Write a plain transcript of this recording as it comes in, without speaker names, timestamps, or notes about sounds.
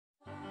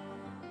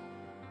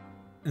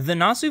The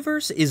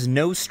Nasuverse is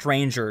no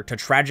stranger to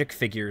tragic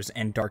figures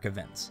and dark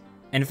events.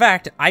 In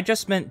fact, I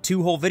just spent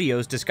 2 whole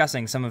videos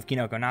discussing some of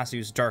Kinoko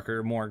Nasu's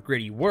darker, more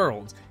gritty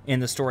worlds in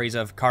the stories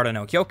of Kara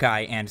no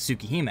Kyokai and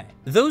Tsukihime.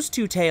 Those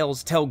 2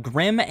 tales tell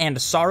grim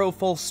and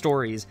sorrowful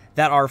stories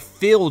that are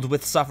filled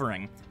with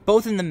suffering,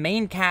 both in the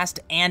main cast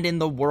and in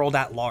the world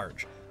at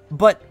large.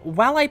 But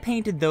while I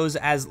painted those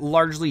as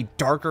largely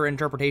darker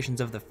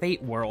interpretations of the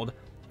Fate world,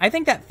 I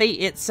think that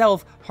Fate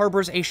itself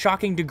harbors a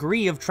shocking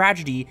degree of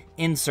tragedy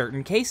in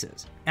certain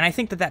cases. And I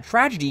think that that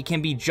tragedy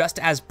can be just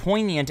as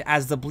poignant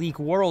as the bleak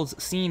worlds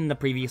seen in the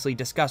previously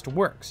discussed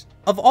works.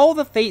 Of all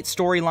the Fate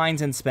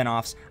storylines and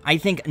spin-offs, I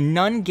think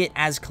none get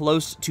as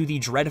close to the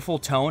dreadful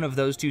tone of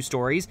those 2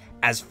 stories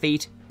as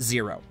Fate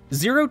Zero.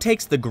 Zero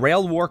takes the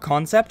Grail War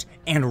concept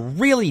and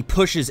really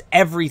pushes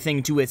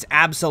everything to its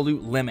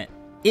absolute limit.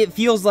 It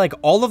feels like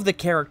all of the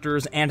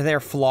characters and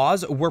their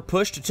flaws were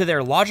pushed to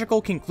their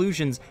logical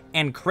conclusions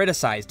and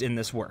criticized in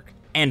this work.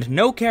 And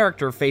no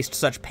character faced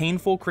such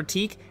painful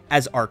critique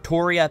as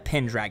Artoria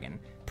Pendragon,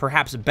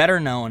 perhaps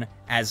better known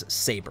as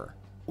Saber.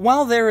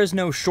 While there is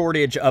no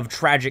shortage of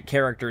tragic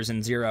characters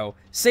in Zero,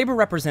 Saber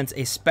represents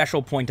a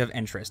special point of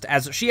interest,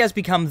 as she has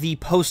become the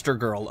poster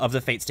girl of the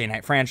Fate Stay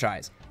Night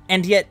franchise.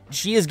 And yet,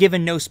 she is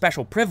given no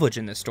special privilege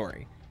in this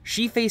story.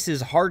 She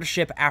faces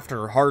hardship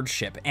after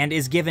hardship and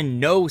is given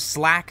no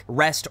slack,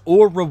 rest,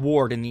 or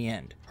reward in the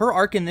end. Her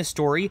arc in this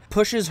story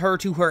pushes her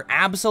to her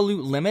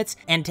absolute limits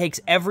and takes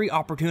every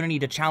opportunity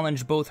to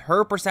challenge both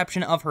her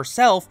perception of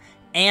herself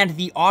and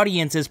the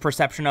audience's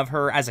perception of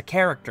her as a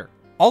character.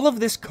 All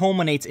of this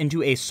culminates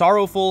into a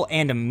sorrowful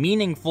and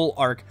meaningful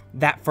arc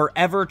that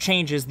forever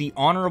changes the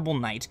Honorable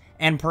Knight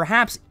and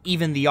perhaps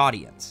even the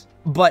audience.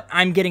 But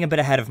I'm getting a bit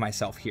ahead of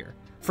myself here.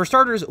 For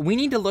starters, we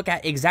need to look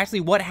at exactly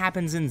what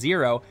happens in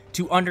Zero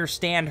to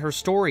understand her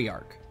story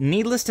arc.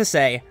 Needless to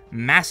say,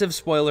 massive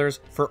spoilers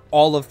for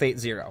all of Fate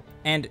Zero.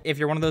 And if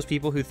you're one of those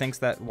people who thinks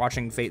that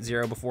watching Fate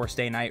Zero before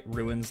Stay Night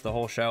ruins the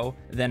whole show,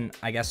 then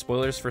I guess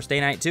spoilers for Stay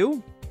Night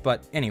too?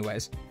 But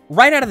anyways,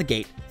 right out of the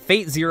gate,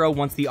 Fate Zero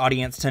wants the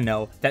audience to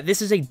know that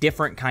this is a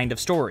different kind of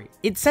story.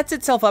 It sets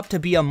itself up to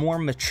be a more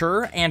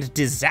mature and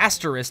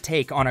disastrous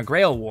take on a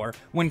Grail War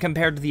when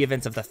compared to the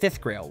events of the 5th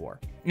Grail War.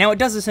 Now, it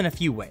does this in a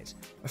few ways.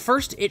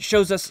 First, it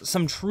shows us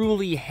some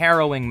truly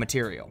harrowing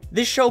material.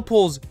 This show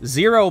pulls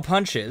 0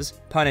 punches,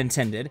 pun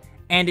intended,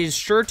 and is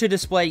sure to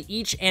display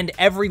each and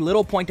every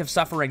little point of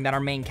suffering that our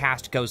main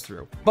cast goes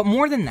through. But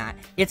more than that,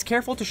 it's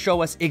careful to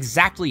show us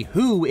exactly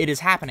who it is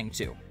happening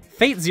to.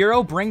 Fate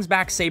Zero brings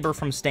back Saber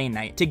from Stay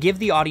Night to give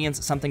the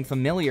audience something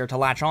familiar to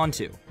latch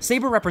onto.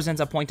 Saber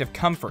represents a point of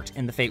comfort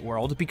in the Fate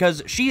world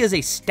because she is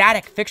a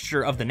static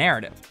fixture of the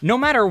narrative. No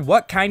matter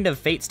what kind of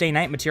Fate Stay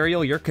Night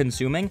material you're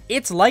consuming,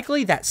 it's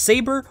likely that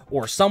Saber,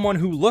 or someone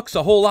who looks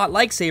a whole lot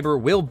like Saber,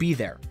 will be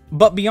there.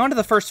 But beyond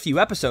the first few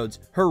episodes,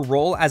 her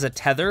role as a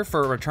tether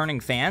for returning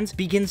fans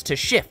begins to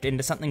shift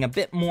into something a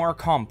bit more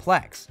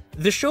complex.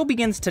 The show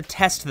begins to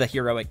test the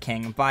heroic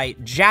king by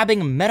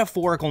jabbing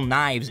metaphorical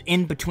knives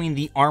in between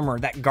the armor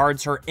that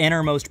guards her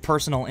innermost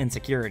personal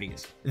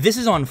insecurities. This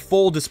is on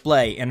full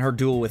display in her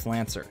duel with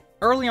Lancer.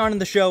 Early on in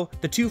the show,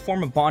 the 2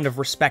 form a bond of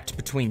respect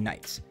between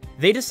knights.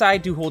 They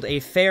decide to hold a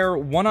fair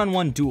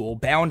one-on-one duel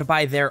bound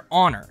by their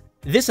honor.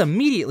 This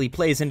immediately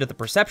plays into the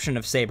perception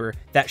of Saber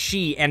that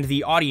she and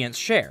the audience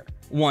share,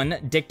 one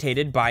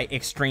dictated by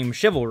extreme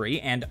chivalry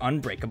and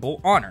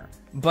unbreakable honor.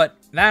 But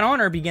that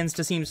honor begins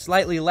to seem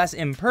slightly less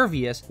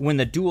impervious when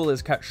the duel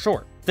is cut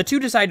short. The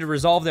 2 decide to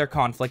resolve their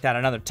conflict at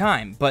another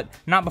time, but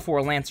not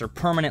before Lancer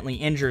permanently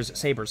injures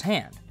Saber's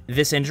hand.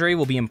 This injury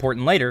will be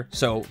important later,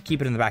 so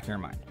keep it in the back of your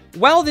mind.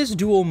 While this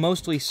duel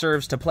mostly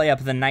serves to play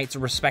up the knights'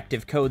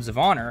 respective codes of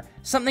honor,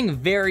 something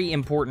very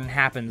important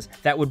happens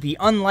that would be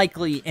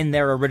unlikely in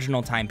their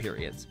original time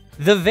periods.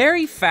 The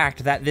very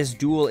fact that this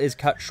duel is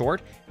cut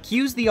short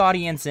cues the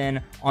audience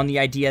in on the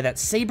idea that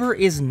Saber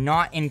is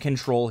not in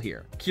control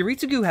here.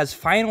 Kiritsugu has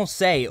final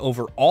say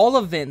over all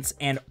events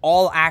and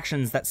all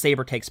actions that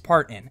Saber takes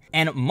part in,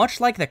 and much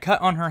like the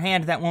cut on her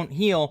hand that won't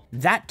heal,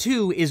 that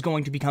too is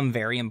going to become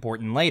very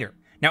important later.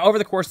 Now, over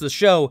the course of the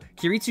show,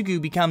 Kiritsugu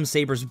becomes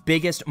Saber's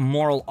biggest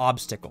moral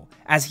obstacle,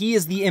 as he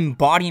is the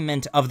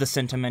embodiment of the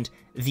sentiment,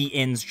 the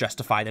ends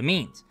justify the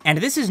means. And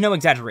this is no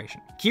exaggeration.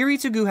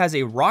 Kiritsugu has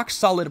a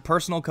rock-solid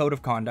personal code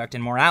of conduct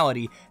and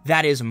morality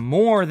that is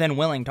more than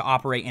willing to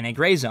operate in a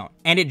gray zone.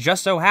 And it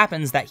just so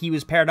happens that he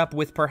was paired up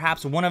with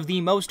perhaps one of the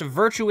most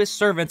virtuous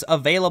servants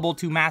available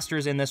to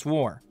masters in this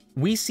war.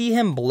 We see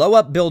him blow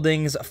up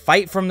buildings,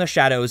 fight from the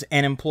shadows,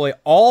 and employ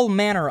all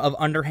manner of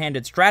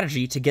underhanded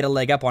strategy to get a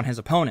leg up on his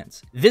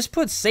opponents. This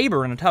puts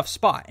Saber in a tough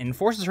spot and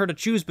forces her to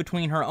choose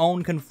between her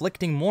own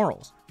conflicting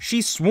morals.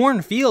 She's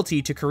sworn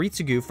fealty to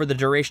Kiritsugu for the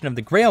duration of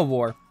the Grail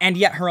War, and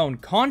yet her own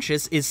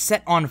conscience is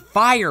set on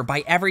fire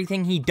by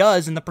everything he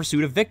does in the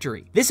pursuit of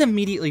victory. This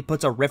immediately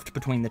puts a rift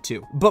between the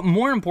 2, but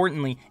more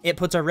importantly, it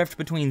puts a rift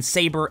between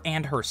Saber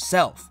and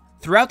herself.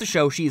 Throughout the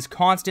show, she is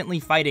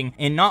constantly fighting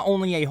in not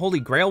only a Holy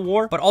Grail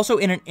war, but also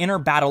in an inner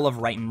battle of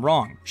right and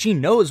wrong. She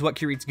knows what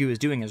Kiritsugu is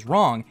doing is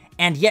wrong,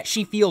 and yet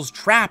she feels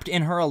trapped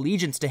in her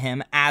allegiance to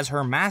him as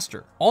her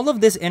master. All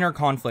of this inner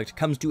conflict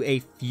comes to a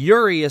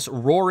furious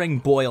roaring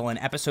boil in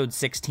episode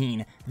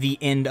 16, The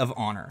End of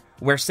Honor,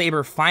 where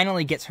Saber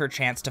finally gets her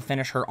chance to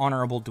finish her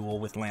honorable duel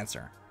with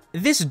Lancer.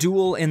 This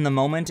duel in the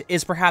moment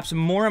is perhaps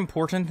more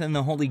important than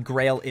the Holy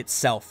Grail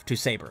itself to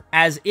Saber,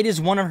 as it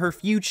is one of her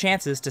few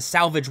chances to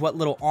salvage what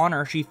little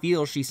honor she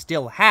feels she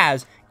still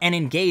has and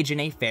engage in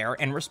a fair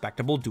and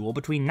respectable duel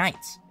between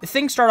knights.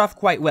 Things start off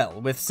quite well,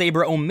 with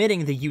Saber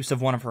omitting the use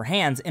of one of her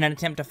hands in an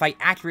attempt to fight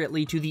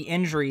accurately to the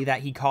injury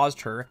that he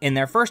caused her in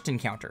their first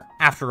encounter.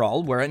 After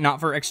all, were it not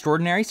for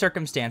extraordinary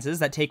circumstances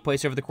that take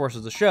place over the course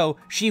of the show,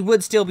 she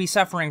would still be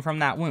suffering from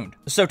that wound.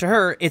 So to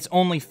her, it's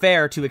only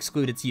fair to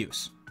exclude its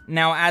use.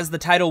 Now, as the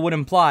title would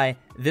imply,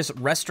 this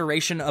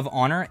restoration of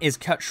honor is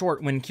cut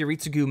short when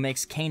Kiritsugu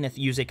makes Kainith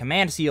use a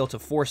command seal to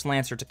force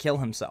Lancer to kill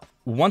himself.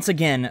 Once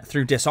again,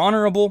 through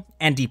dishonorable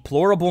and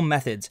deplorable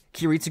methods,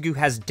 Kiritsugu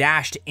has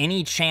dashed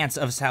any chance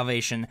of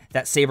salvation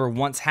that Saber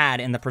once had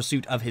in the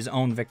pursuit of his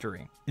own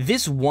victory.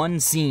 This one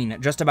scene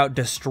just about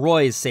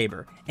destroys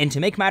Saber, and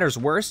to make matters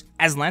worse,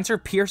 as Lancer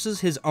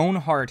pierces his own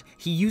heart,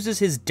 he uses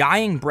his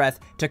dying breath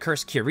to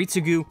curse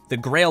Kiritsugu, the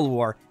Grail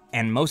War,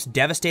 and most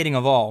devastating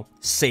of all,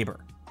 Saber.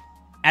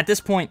 At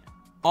this point,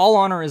 all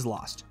honor is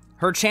lost.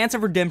 Her chance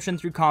of redemption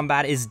through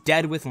combat is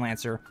dead with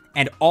Lancer,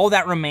 and all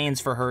that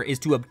remains for her is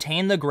to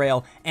obtain the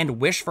Grail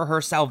and wish for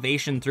her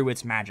salvation through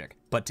its magic.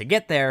 But to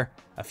get there,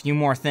 a few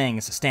more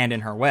things stand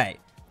in her way.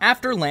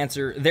 After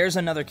Lancer, there's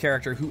another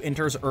character who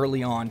enters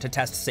early on to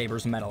test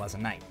Saber's mettle as a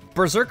knight.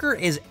 Berserker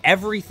is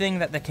everything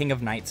that the King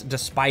of Knights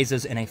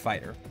despises in a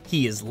fighter.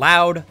 He is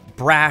loud,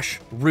 brash,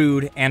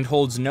 rude, and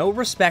holds no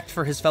respect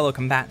for his fellow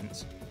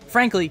combatants.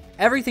 Frankly,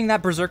 everything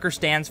that Berserker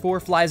stands for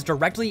flies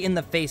directly in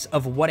the face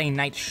of what a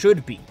knight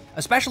should be,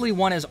 especially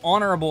one as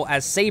honorable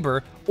as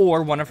Saber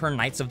or one of her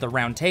Knights of the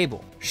Round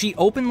Table. She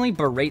openly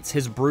berates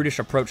his brutish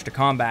approach to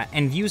combat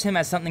and views him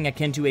as something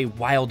akin to a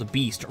wild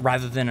beast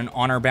rather than an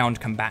honor-bound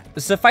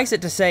combatant. Suffice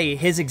it to say,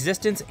 his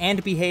existence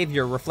and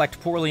behavior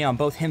reflect poorly on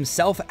both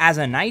himself as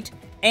a knight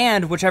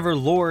and whichever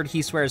lord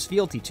he swears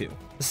fealty to.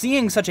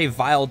 Seeing such a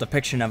vile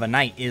depiction of a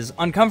knight is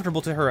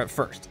uncomfortable to her at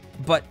first,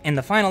 but in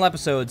the final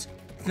episodes,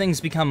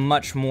 things become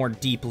much more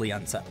deeply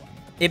unsettling.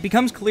 It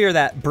becomes clear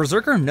that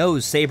Berserker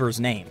knows Saber's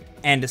name,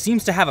 and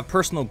seems to have a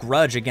personal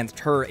grudge against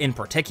her in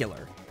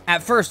particular.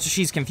 At first,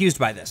 she's confused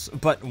by this,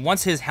 but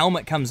once his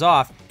helmet comes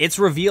off, it's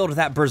revealed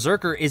that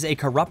Berserker is a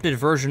corrupted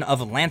version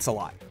of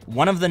Lancelot,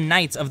 one of the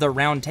Knights of the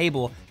Round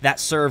Table that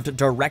served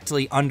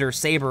directly under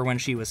Saber when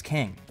she was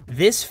king.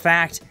 This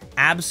fact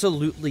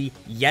absolutely,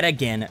 yet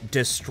again,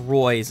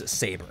 destroys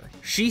Saber.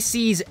 She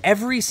sees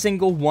every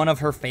single one of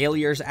her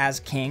failures as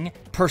king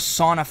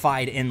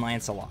personified in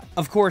Lancelot.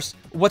 Of course,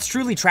 what's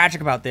truly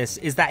tragic about this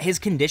is that his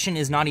condition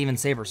is not even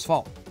Saber's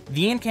fault.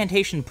 The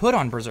incantation put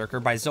on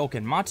Berserker by Zulk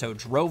and Mato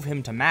drove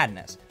him to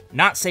madness,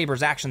 not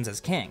Saber's actions as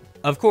king.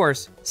 Of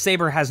course,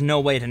 Saber has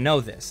no way to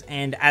know this,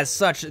 and as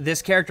such,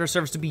 this character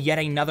serves to be yet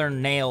another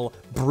nail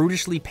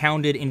brutally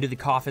pounded into the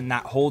coffin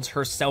that holds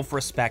her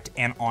self-respect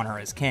and honor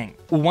as king.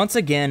 Once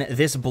again,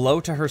 this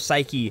blow to her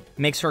psyche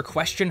makes her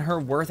question her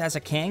worth as a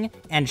king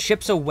and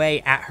chips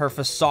away at her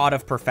facade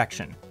of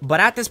perfection.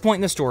 But at this point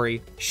in the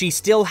story, she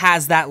still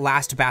has that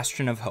last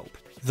bastion of hope,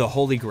 the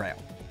Holy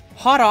Grail.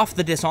 Hot off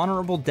the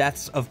dishonorable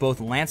deaths of both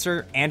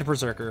Lancer and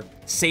Berserker,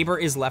 Saber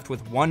is left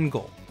with one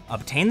goal: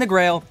 obtain the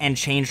Grail and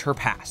change her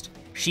past.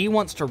 She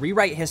wants to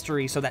rewrite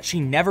history so that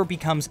she never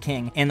becomes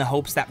king in the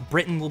hopes that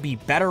Britain will be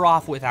better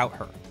off without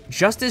her.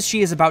 Just as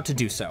she is about to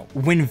do so,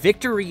 when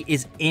victory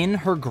is in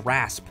her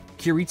grasp,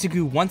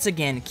 Kiritsugu once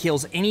again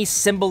kills any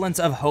semblance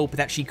of hope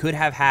that she could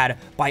have had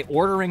by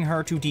ordering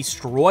her to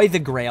destroy the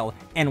Grail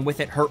and with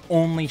it her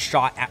only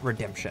shot at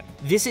redemption.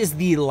 This is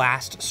the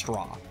last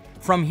straw.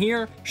 From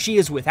here, she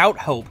is without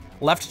hope,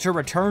 left to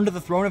return to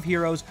the Throne of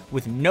Heroes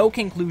with no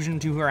conclusion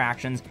to her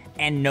actions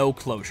and no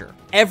closure.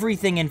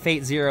 Everything in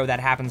Fate Zero that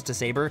happens to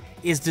Saber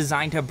is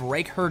designed to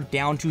break her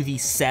down to the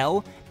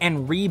cell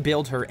and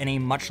rebuild her in a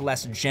much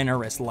less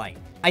generous light.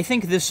 I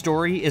think this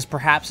story is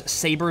perhaps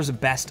Saber's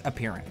best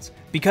appearance,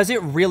 because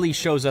it really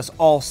shows us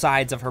all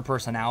sides of her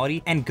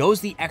personality and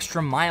goes the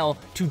extra mile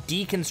to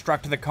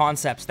deconstruct the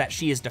concepts that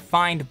she is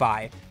defined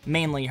by,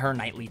 mainly her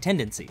knightly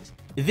tendencies.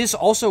 This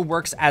also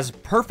works as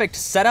perfect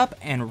setup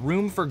and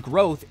room for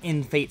growth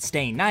in Fate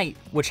Stay Night,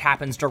 which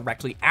happens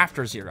directly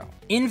after Zero.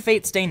 In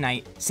Fate Stay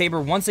Night,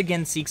 Saber once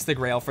again seeks the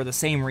Grail for the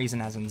same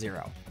reason as in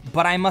Zero.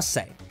 But I must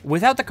say,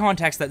 without the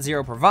context that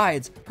Zero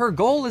provides, her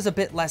goal is a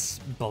bit less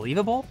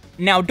believable.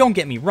 Now, don't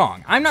get me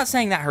wrong, I'm not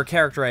saying that her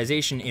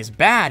characterization is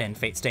bad in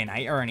Fate Stay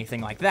Night or anything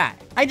like that.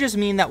 I just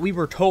mean that we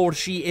were told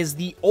she is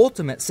the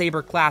ultimate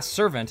Saber-class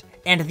servant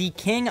and the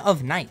king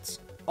of knights.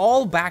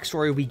 All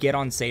backstory we get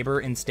on Saber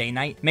in Stay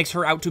Night makes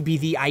her out to be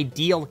the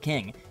ideal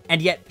king,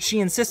 and yet she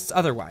insists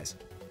otherwise.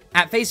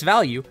 At face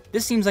value,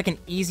 this seems like an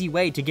easy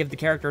way to give the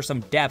character some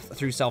depth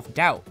through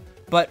self-doubt,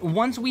 but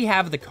once we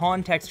have the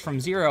context from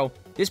Zero,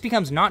 this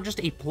becomes not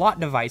just a plot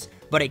device,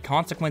 but a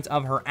consequence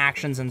of her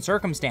actions and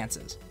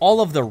circumstances.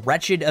 All of the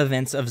wretched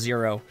events of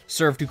Zero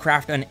serve to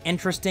craft an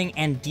interesting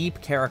and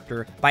deep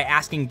character by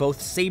asking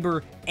both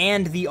Saber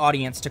and the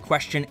audience to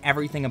question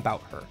everything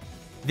about her.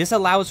 This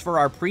allows for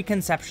our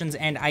preconceptions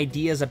and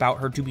ideas about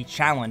her to be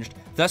challenged,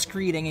 thus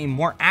creating a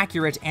more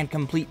accurate and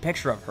complete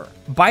picture of her.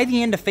 By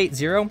the end of Fate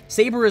Zero,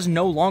 Saber is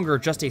no longer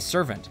just a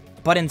servant,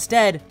 but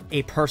instead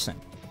a person.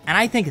 And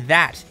I think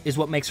that is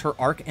what makes her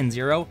arc in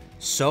Zero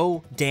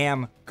so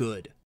damn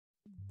good.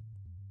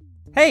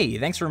 Hey,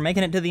 thanks for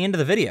making it to the end of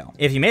the video.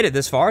 If you made it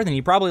this far, then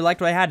you probably liked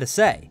what I had to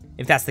say.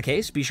 If that's the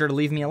case, be sure to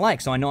leave me a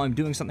like so I know I'm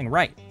doing something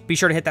right. Be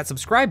sure to hit that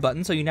subscribe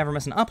button so you never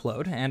miss an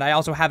upload, and I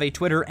also have a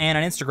Twitter and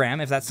an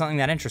Instagram if that's something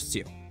that interests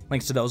you.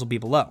 Links to those will be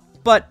below.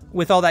 But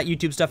with all that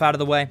YouTube stuff out of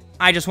the way,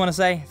 I just want to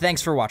say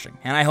thanks for watching,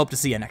 and I hope to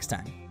see you next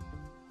time.